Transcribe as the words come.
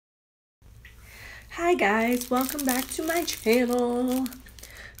Hi guys, welcome back to my channel.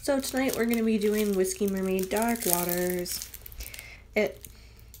 So tonight we're going to be doing Whiskey Mermaid Dark Waters. It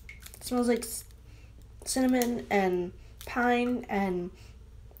smells like cinnamon and pine and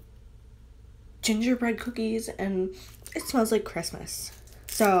gingerbread cookies, and it smells like Christmas.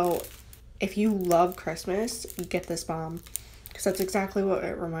 So if you love Christmas, get this bomb, because that's exactly what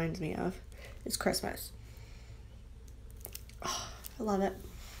it reminds me of. It's Christmas. Oh, I love it.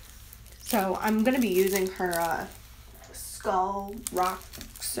 So I'm going to be using her Skull Rock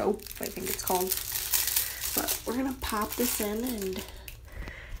soap, I think it's called. But we're going to pop this in, and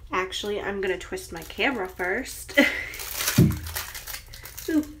actually I'm going to twist my camera first.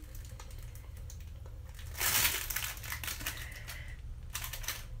 Ooh.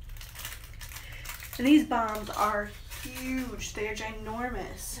 And these bombs are huge. They're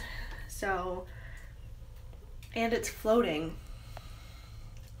ginormous. So, and it's floating.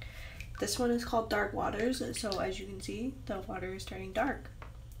 This one is called Dark Waters, so as you can see, the water is turning dark.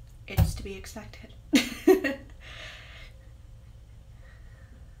 It's to be expected. What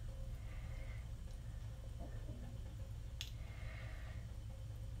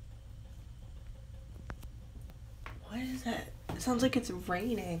is that? It sounds like it's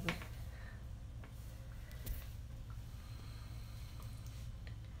raining.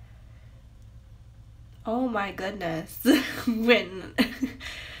 Oh my goodness. When,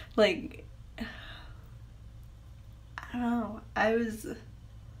 like, I don't know,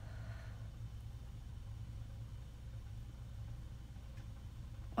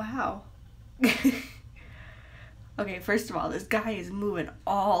 wow. Okay, first of all, this guy is moving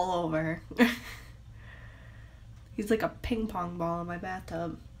all over. He's like a ping pong ball in my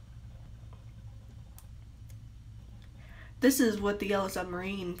bathtub. This is what the Yellow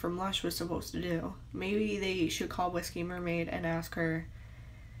Submarine from Lush was supposed to do. Maybe they should call Whiskey Mermaid and ask her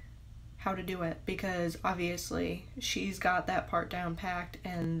how to do it, because obviously she's got that part down packed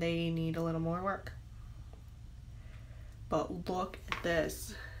and they need a little more work. But look at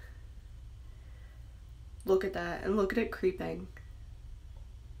this. Look at that, and look at it creeping.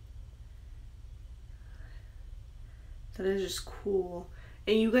 That is just cool.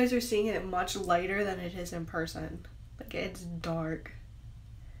 And you guys are seeing it much lighter than it is in person. Like, it's dark.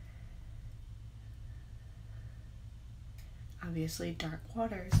 Obviously dark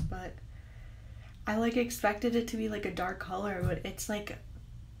waters, but I like expected it to be like a dark color, but it's like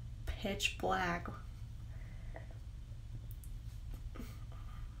pitch black.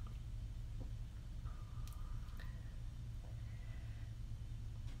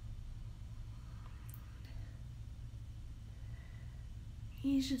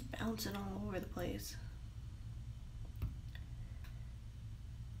 He's just bouncing all over the place.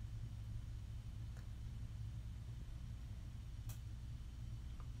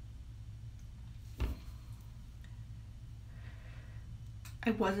 I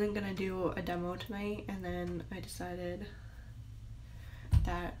wasn't gonna do a demo tonight, and then I decided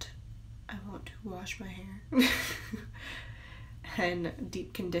that I want to wash my hair and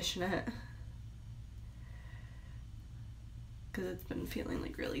deep condition it, because it's been feeling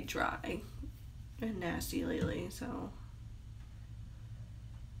like really dry and nasty lately, so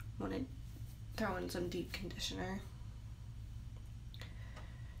I want to throw in some deep conditioner.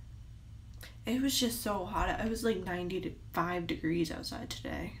 It was just so hot. It was like 95 degrees outside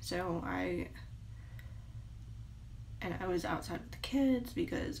today. So I was outside with the kids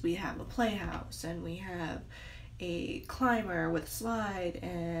because we have a playhouse and we have a climber with slide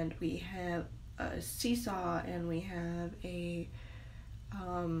and we have a seesaw and we have a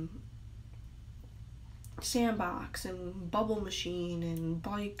sandbox and bubble machine and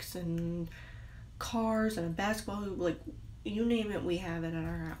bikes and cars and a basketball hoop. Like, you name it, we have it at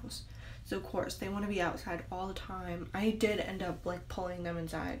our house. So of course they want to be outside all the time. I did end up like pulling them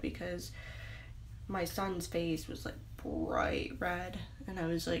inside because my son's face was like bright red, and I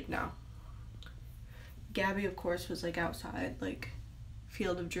was like, no. Gabby of course was like outside, like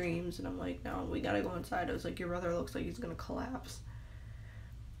Field of Dreams, and I'm like, no, we gotta go inside. I was like, your brother looks like he's gonna collapse.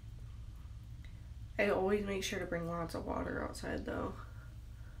 I always make sure to bring lots of water outside though.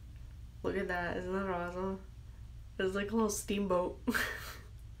 Look at that, isn't that awesome? It's like a little steamboat.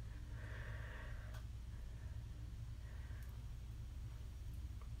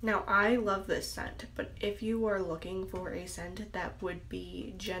 Now, I love this scent, but if you are looking for a scent that would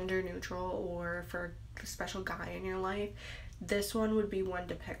be gender neutral or for a special guy in your life, this one would be one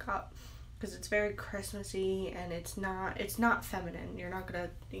to pick up, because it's very Christmassy and it's not feminine. You're not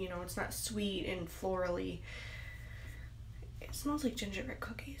gonna, it's not sweet and florally. It smells like gingerbread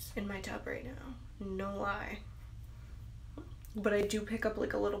cookies in my tub right now. No lie. But I do pick up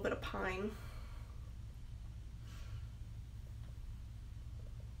like a little bit of pine.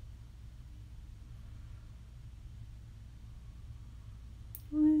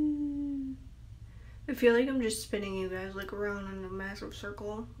 I feel like I'm just spinning you guys like around in a massive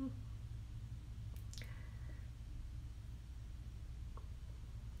circle.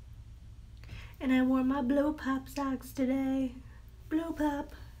 And I wore my blow pop socks today. Blow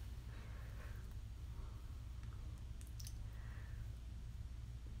pop.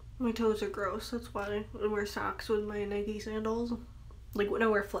 My toes are gross, that's why I wear socks with my Nike sandals. Like when I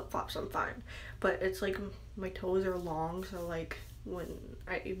wear flip-flops I'm fine, but it's like my toes are long, so like when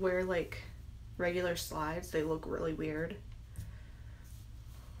I wear like regular slides they look really weird.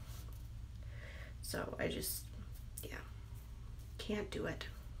 So I just, yeah, can't do it.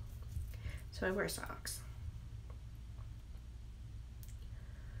 So I wear socks.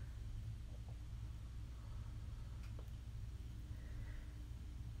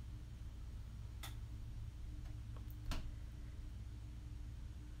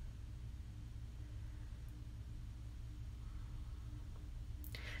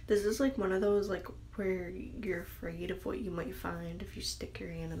 This is like one of those like where you're afraid of what you might find if you stick your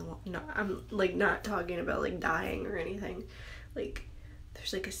hand in the water. No, I'm like not talking about like dying or anything. Like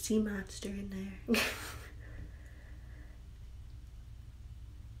there's like a sea monster in there.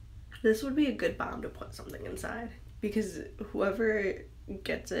 This would be a good bomb to put something inside because whoever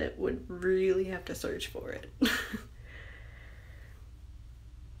gets it would really have to search for it.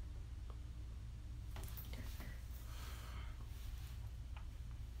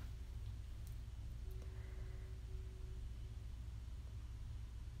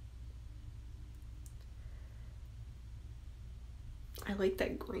 I like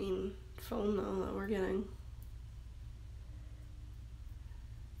that green foam though that we're getting.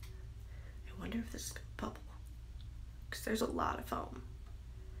 I wonder if this is gonna bubble. Because there's a lot of foam.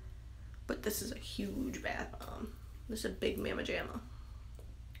 But this is a huge bath bomb. This is a big mama jamma.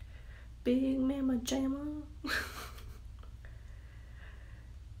 Big mama jamma.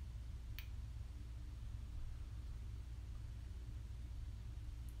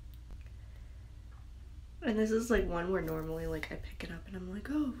 And this is like one where normally like I pick it up and I'm like,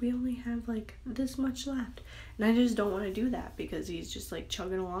 oh, we only have like this much left. And I just don't want to do that because he's just like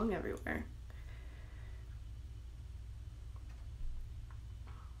chugging along everywhere.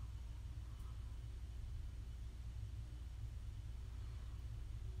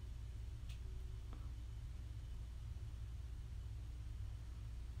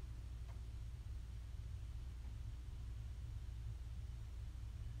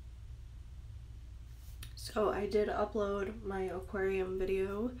 So I did upload my aquarium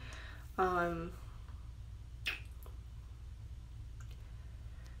video. I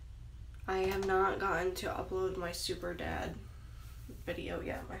have not gotten to upload my super dad video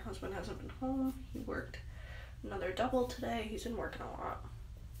yet. My husband hasn't been home. He worked another double today. He's been working a lot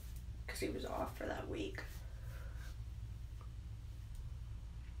because he was off for that week.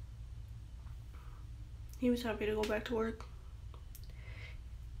 He was happy to go back to work.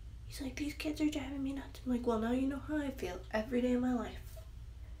 He's like, these kids are driving me nuts. I'm like, well, now you know how I feel every day of my life.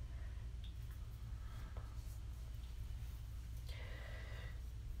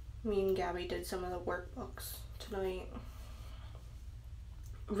 Me and Gabby did some of the workbooks tonight.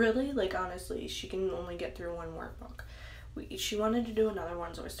 Really, like honestly, she can only get through one workbook. She wanted to do another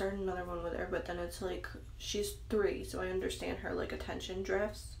one, so I started another one with her, but then it's like, she's 3, so I understand her like attention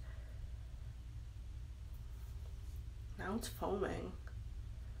drifts. Now it's foaming.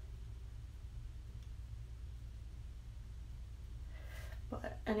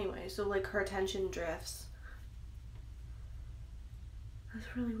 But anyway, so like her attention drifts. That's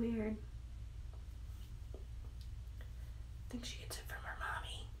really weird. I think she gets it from her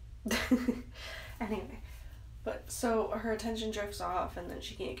mommy. Anyway, but so her attention drifts off and then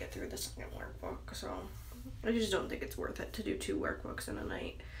she can't get through the second workbook, so I just don't think it's worth it to do 2 workbooks in a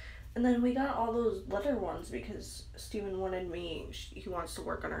night. And then we got all those letter ones because Steven wanted me, he wants to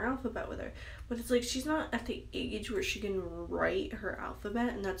work on her alphabet with her. But it's like, she's not at the age where she can write her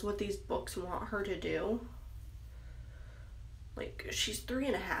alphabet, and that's what these books want her to do. Like, she's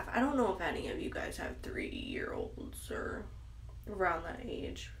 3.5. I don't know if any of you guys have 3-year-olds or around that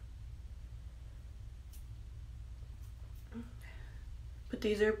age. But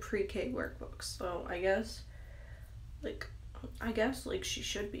these are pre-K workbooks, so I guess like she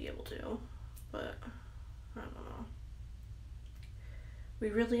should be able to, but I don't know. We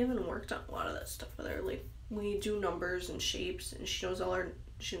really haven't worked on a lot of that stuff with her. Like, we do numbers and shapes, and she knows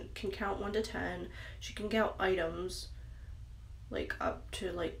she can count 1 to 10. She can count items, like up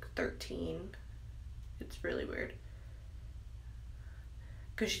to like 13. It's really weird.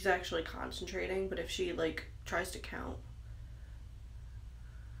 Because she's actually concentrating, but if she like tries to count,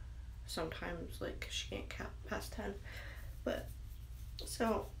 sometimes like she can't count past 10. But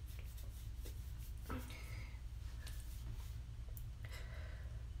so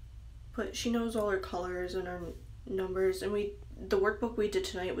she knows all her colors and her numbers, and the workbook we did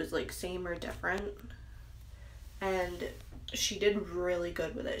tonight was like same or different, and she did really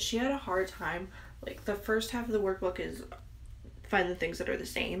good with it. She had a hard time, like the first half of the workbook is find the things that are the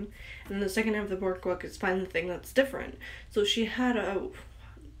same, and the second half of the workbook is find the thing that's different. So she had a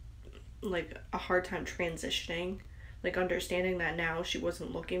hard time transitioning, like understanding that now she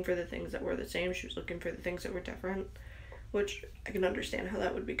wasn't looking for the things that were the same, she was looking for the things that were different, which I can understand how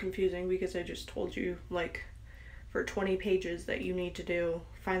that would be confusing, because I just told you like for 20 pages that you need to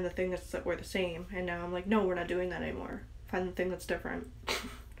find the thing that were the same, and now I'm like, no, we're not doing that anymore, find the thing that's different.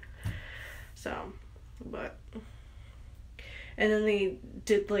 So, but, and then they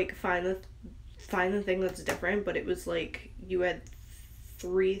did like find the thing that's different, but it was like you had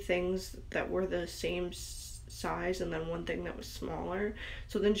 3 things that were the same size and then 1 thing that was smaller.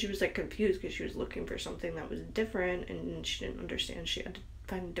 So then she was like confused because she was looking for something that was different and she didn't understand she had to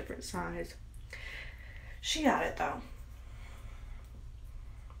find a different size. She got it though.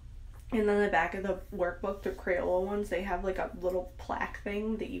 And then the back of the workbook, the Crayola ones, they have like a little plaque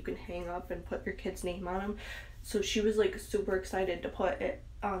thing that you can hang up and put your kid's name on them. So she was like super excited to put it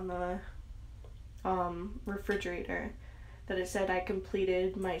on the refrigerator, that it said I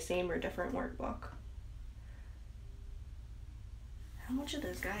completed my same or different workbook. How much of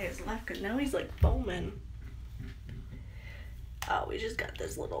this guy is left? Because now he's like foaming. Oh, we just got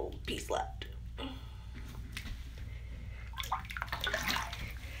this little piece left.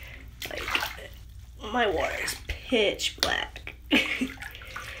 Like, my water is pitch black.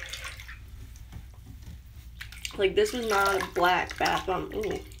 Like, this was not a black bath bomb. Ooh,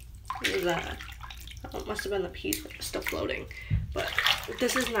 what is that? Oh, it must have been the piece that was still floating. But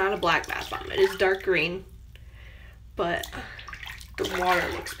this is not a black bath bomb. It is dark green, but the water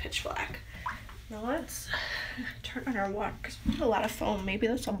looks pitch black. Now let's turn on our water because we have a lot of foam. Maybe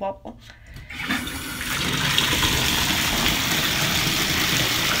that's a bubble.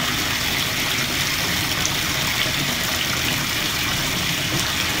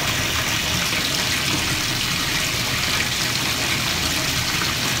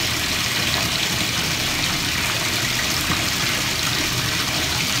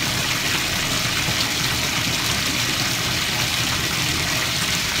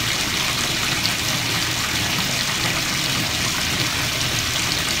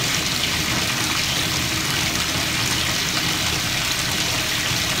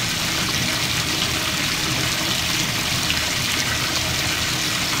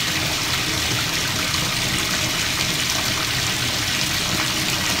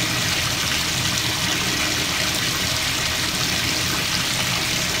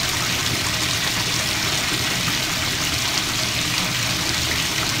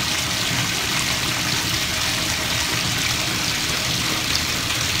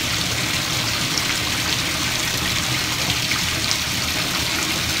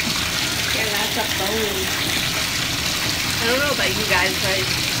 I don't know about you guys, but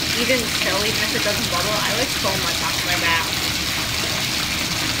even still, even if it doesn't bubble, I like foam on top of my bath.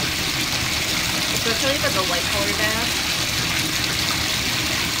 Especially if it's a light colored bath.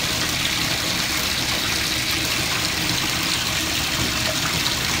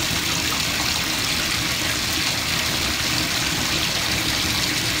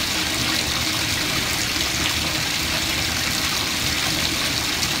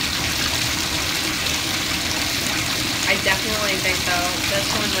 I definitely think though, this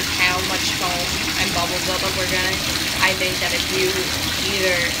one with how much foam and bubble buildup we're getting, I think that if you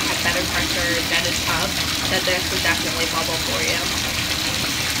either have better pressure or better tub, that this would definitely bubble for you.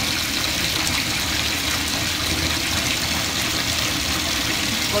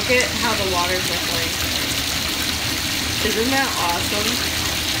 Look at how the water's rippling. Isn't that awesome?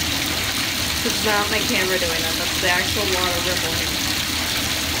 It's not my camera doing that, that's the actual water rippling.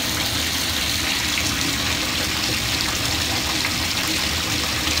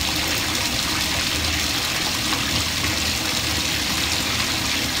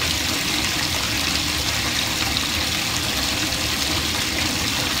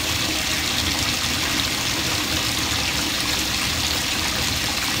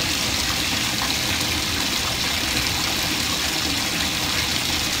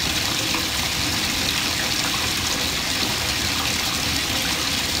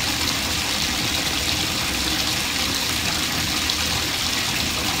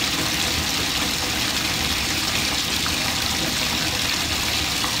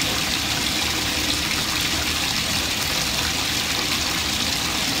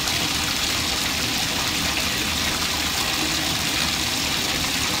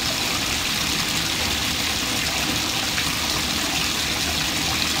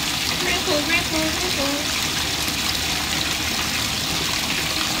 ripple.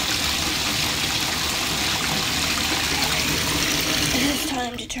 It is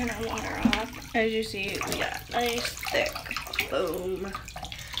time to turn our water off. As you see, we got nice thick foam.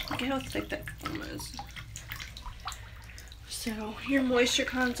 Look at how thick that foam is. So your moisture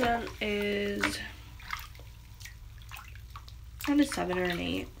content is kind of 7 or an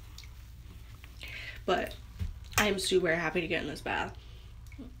 8. But I am super happy to get in this bath.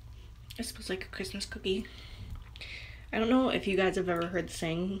 It smells like a Christmas cookie. I don't know if you guys have ever heard the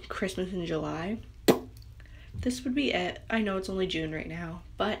saying Christmas in July. This would be it. I know it's only June right now,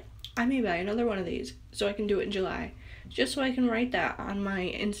 but I may buy another one of these so I can do it in July. Just so I can write that on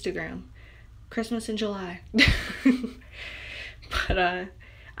my Instagram. Christmas in July. But I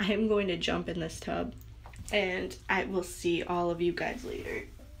am going to jump in this tub and I will see all of you guys later.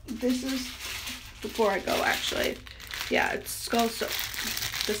 This is before I go, actually. Yeah, it's Skull Soap.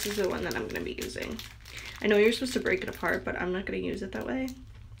 This is the one that I'm going to be using. I know you're supposed to break it apart, but I'm not going to use it that way.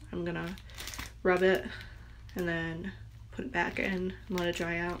 I'm going to rub it and then put it back in and let it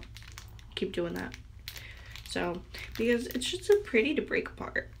dry out. Keep doing that. So, because it's just so pretty to break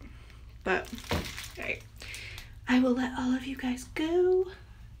apart. But, alright. I will let all of you guys go.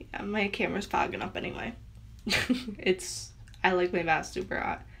 Yeah, my camera's fogging up anyway. I like my bath super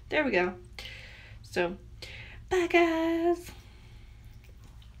hot. There we go. So, bye guys.